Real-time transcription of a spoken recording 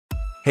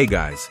Hey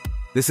guys,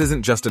 this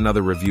isn't just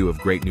another review of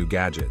great new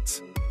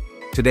gadgets.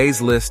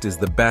 Today's list is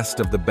the best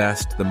of the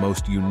best, the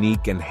most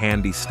unique and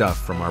handy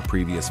stuff from our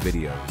previous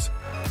videos.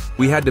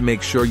 We had to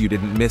make sure you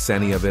didn't miss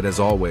any of it. As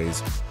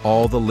always,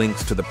 all the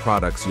links to the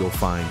products you'll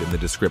find in the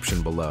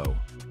description below.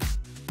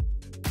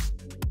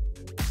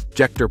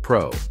 Jector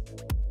Pro.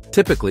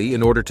 Typically,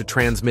 in order to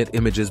transmit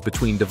images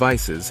between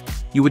devices,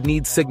 you would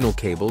need signal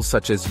cables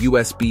such as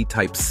USB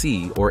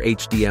Type-C or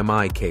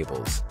HDMI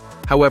cables.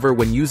 However,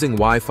 when using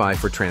Wi-Fi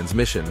for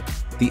transmission,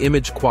 the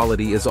image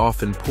quality is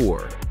often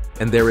poor,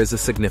 and there is a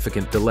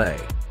significant delay.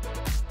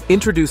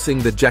 Introducing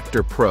the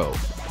Jector Pro,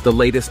 the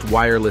latest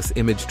wireless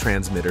image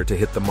transmitter to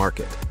hit the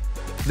market.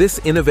 This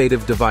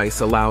innovative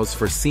device allows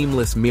for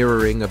seamless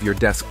mirroring of your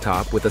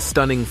desktop with a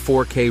stunning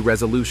 4K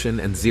resolution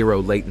and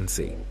zero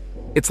latency.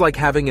 It's like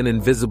having an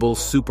invisible,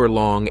 super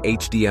long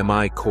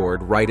HDMI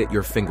cord right at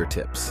your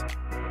fingertips.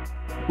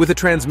 With a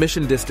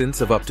transmission distance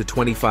of up to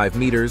 25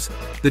 meters,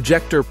 the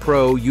Jector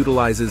Pro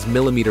utilizes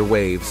millimeter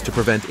waves to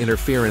prevent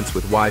interference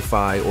with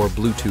Wi-Fi or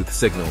Bluetooth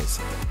signals.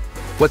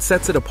 What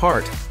sets it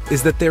apart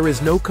is that there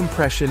is no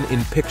compression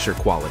in picture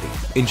quality,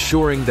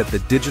 ensuring that the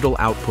digital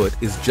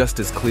output is just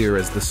as clear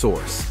as the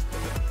source.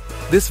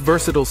 This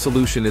versatile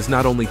solution is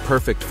not only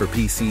perfect for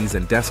PCs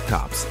and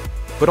desktops,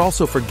 but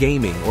also for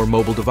gaming or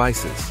mobile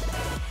devices.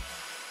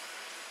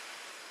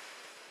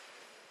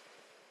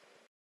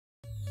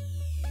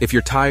 If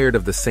you're tired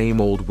of the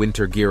same old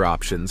winter gear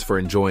options for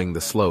enjoying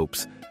the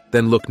slopes,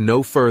 then look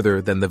no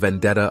further than the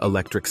Vendetta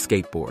electric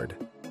skateboard.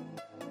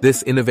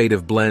 This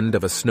innovative blend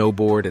of a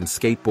snowboard and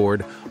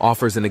skateboard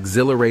offers an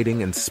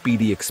exhilarating and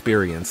speedy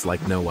experience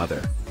like no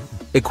other.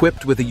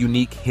 Equipped with a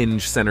unique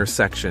hinge center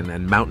section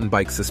and mountain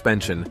bike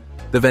suspension,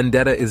 the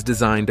Vendetta is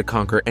designed to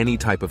conquer any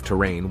type of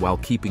terrain while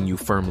keeping you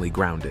firmly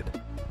grounded.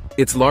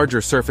 Its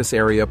larger surface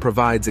area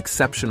provides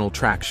exceptional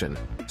traction,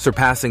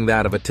 surpassing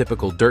that of a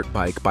typical dirt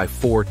bike by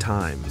 4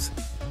 times.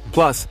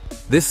 Plus,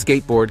 this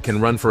skateboard can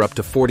run for up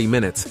to 40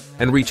 minutes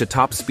and reach a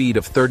top speed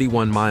of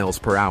 31 miles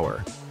per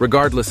hour,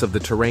 regardless of the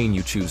terrain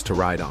you choose to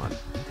ride on.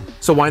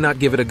 So why not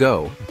give it a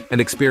go and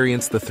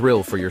experience the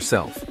thrill for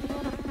yourself?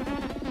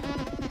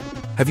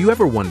 Have you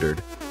ever wondered,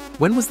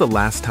 when was the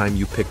last time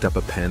you picked up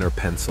a pen or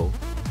pencil?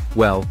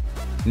 Well,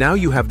 now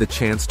you have the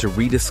chance to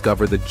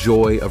rediscover the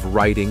joy of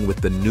writing with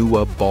the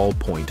Nua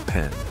ballpoint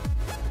pen.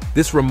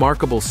 This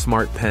remarkable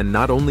smart pen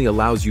not only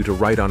allows you to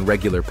write on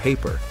regular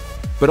paper,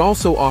 but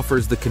also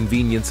offers the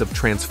convenience of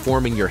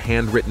transforming your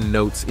handwritten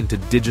notes into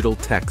digital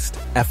text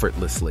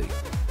effortlessly.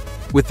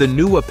 With the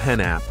Nua Pen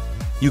app,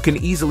 you can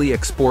easily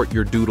export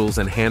your doodles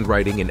and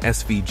handwriting in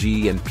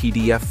SVG and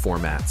PDF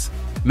formats,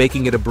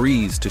 making it a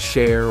breeze to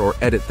share or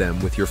edit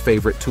them with your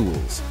favorite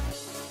tools.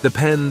 The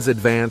pen's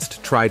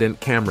advanced Trident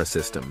camera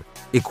system,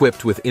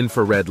 equipped with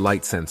infrared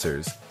light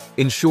sensors,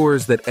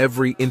 ensures that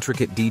every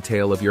intricate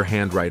detail of your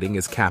handwriting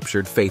is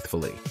captured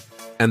faithfully.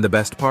 And the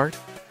best part?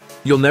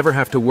 You'll never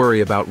have to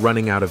worry about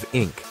running out of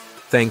ink,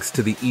 thanks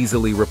to the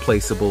easily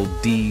replaceable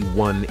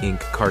D1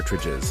 ink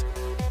cartridges.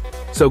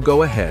 So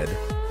go ahead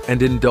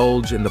and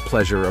indulge in the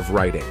pleasure of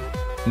writing,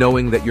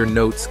 knowing that your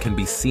notes can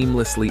be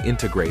seamlessly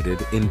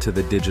integrated into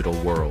the digital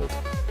world.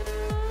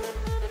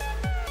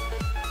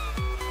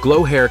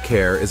 Glow Hair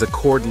Care is a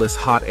cordless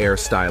hot air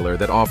styler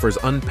that offers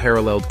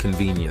unparalleled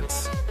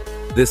convenience.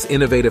 This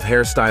innovative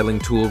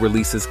hairstyling tool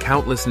releases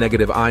countless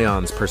negative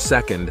ions per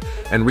second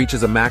and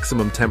reaches a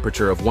maximum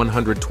temperature of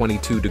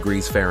 122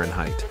 degrees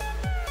Fahrenheit.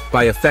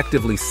 By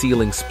effectively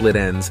sealing split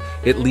ends,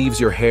 it leaves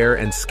your hair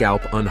and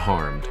scalp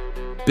unharmed.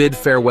 Bid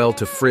farewell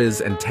to frizz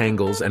and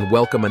tangles and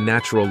welcome a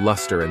natural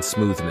luster and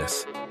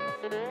smoothness.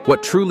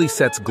 What truly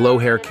sets Glow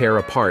Hair Care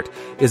apart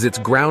is its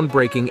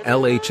groundbreaking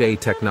LHA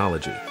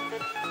technology.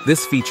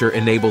 This feature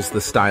enables the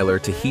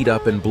styler to heat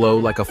up and blow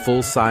like a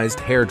full-sized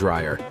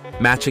hairdryer,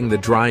 matching the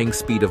drying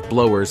speed of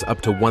blowers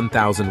up to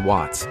 1,000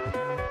 watts.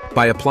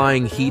 By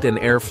applying heat and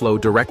airflow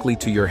directly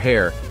to your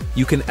hair,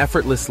 you can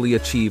effortlessly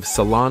achieve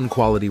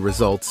salon-quality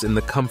results in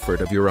the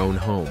comfort of your own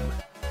home.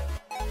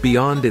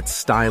 Beyond its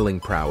styling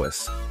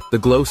prowess, the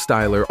Glow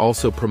Styler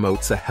also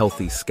promotes a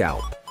healthy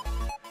scalp.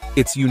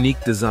 Its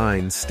unique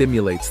design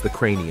stimulates the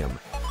cranium,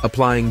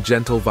 applying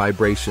gentle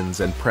vibrations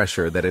and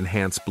pressure that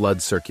enhance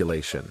blood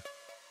circulation.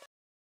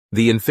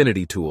 The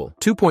Infinity Tool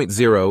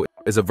 2.0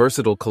 is a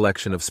versatile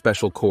collection of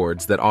special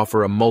cords that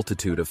offer a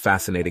multitude of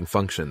fascinating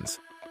functions.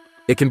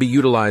 It can be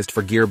utilized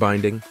for gear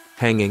binding,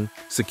 hanging,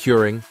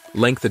 securing,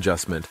 length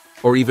adjustment,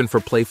 or even for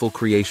playful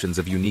creations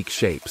of unique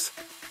shapes.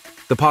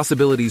 The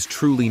possibilities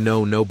truly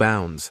know no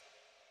bounds.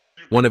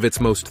 One of its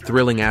most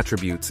thrilling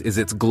attributes is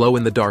its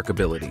glow-in-the-dark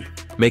ability,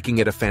 making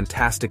it a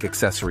fantastic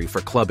accessory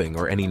for clubbing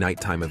or any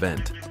nighttime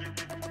event.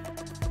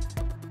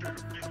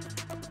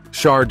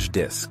 Charge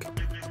Disk.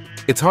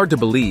 It's hard to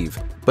believe,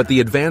 but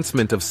the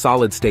advancement of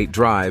solid-state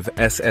drive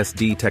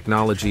 (SSD)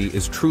 technology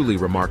is truly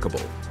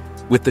remarkable.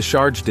 With the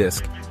Charge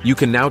Disk, you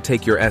can now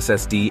take your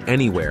SSD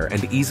anywhere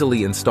and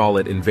easily install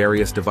it in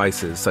various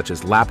devices such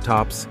as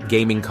laptops,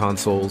 gaming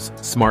consoles,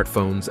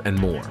 smartphones, and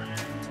more.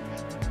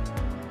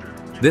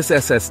 This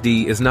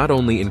SSD is not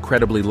only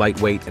incredibly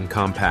lightweight and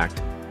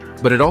compact,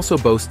 but it also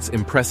boasts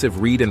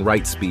impressive read and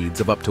write speeds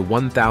of up to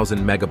 1,000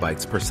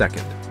 megabytes per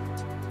second.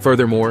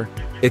 Furthermore,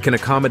 it can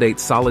accommodate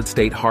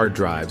solid-state hard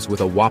drives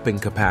with a whopping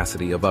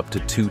capacity of up to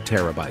 2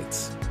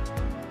 terabytes.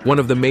 One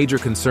of the major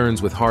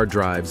concerns with hard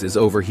drives is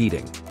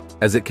overheating,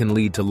 as it can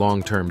lead to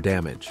long-term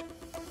damage.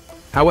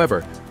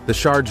 However, the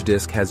Charge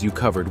Disk has you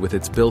covered with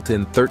its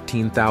built-in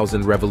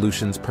 13,000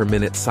 revolutions per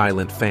minute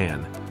silent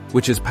fan,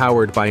 which is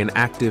powered by an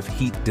active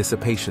heat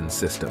dissipation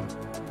system.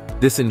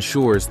 This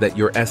ensures that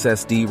your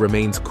SSD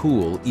remains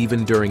cool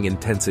even during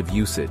intensive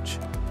usage.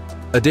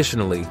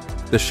 Additionally,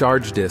 the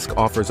Charge Disk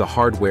offers a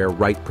hardware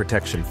write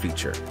protection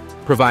feature,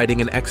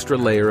 providing an extra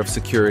layer of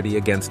security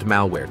against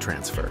malware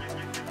transfer.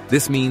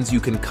 This means you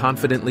can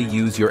confidently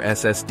use your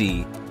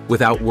SSD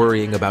without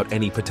worrying about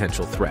any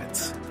potential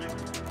threats.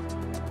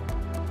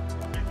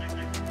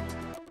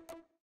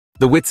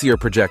 The Whitsier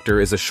projector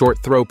is a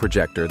short-throw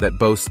projector that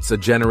boasts a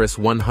generous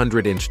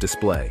 100-inch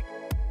display.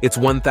 Its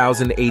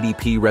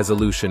 1080p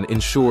resolution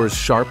ensures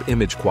sharp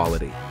image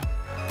quality.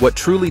 What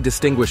truly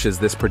distinguishes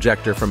this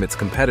projector from its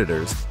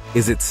competitors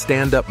is its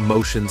stand-up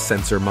motion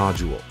sensor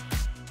module.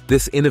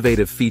 This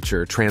innovative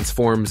feature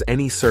transforms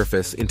any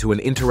surface into an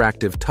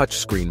interactive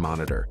touchscreen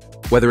monitor,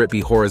 whether it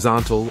be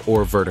horizontal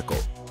or vertical.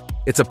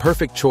 It's a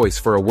perfect choice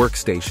for a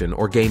workstation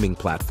or gaming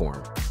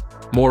platform.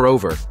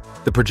 Moreover,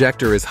 the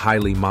projector is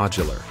highly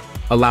modular,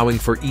 allowing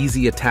for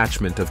easy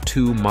attachment of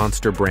 2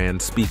 Monster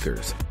brand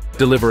speakers,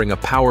 delivering a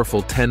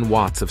powerful 10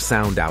 watts of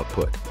sound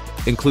output,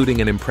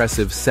 including an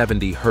impressive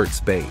 70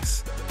 Hz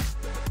bass.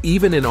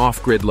 Even in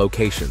off-grid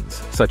locations,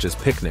 such as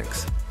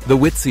picnics, the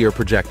Whitsier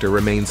projector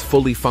remains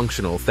fully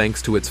functional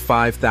thanks to its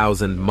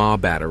 5000 mAh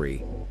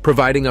battery,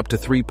 providing up to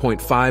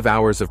 3.5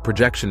 hours of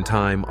projection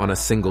time on a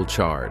single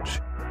charge.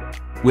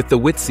 With the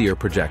Whitsier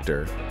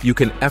projector, you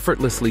can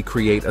effortlessly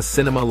create a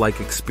cinema-like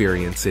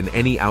experience in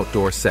any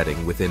outdoor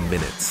setting within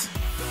minutes.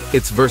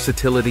 Its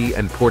versatility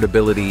and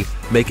portability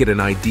make it an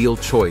ideal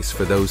choice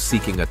for those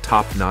seeking a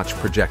top-notch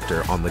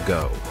projector on the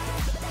go.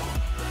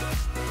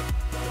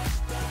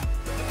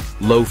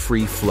 Low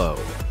Free Flow.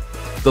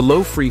 The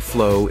Low Free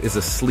Flow is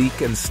a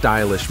sleek and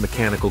stylish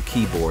mechanical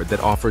keyboard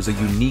that offers a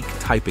unique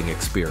typing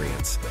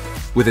experience.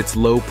 With its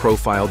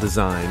low-profile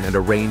design and a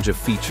range of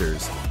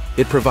features,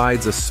 it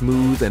provides a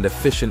smooth and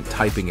efficient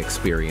typing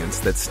experience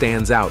that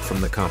stands out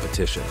from the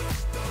competition.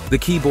 The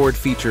keyboard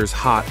features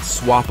hot,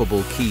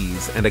 swappable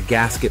keys and a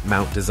gasket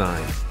mount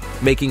design,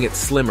 making it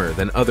slimmer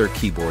than other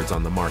keyboards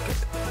on the market.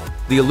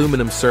 The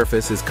aluminum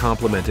surface is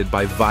complemented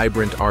by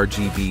vibrant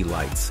RGB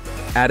lights,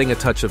 adding a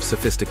touch of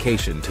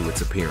sophistication to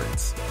its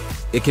appearance.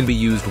 It can be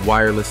used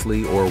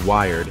wirelessly or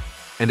wired,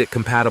 and it's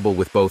compatible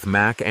with both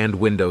Mac and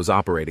Windows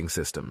operating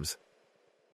systems.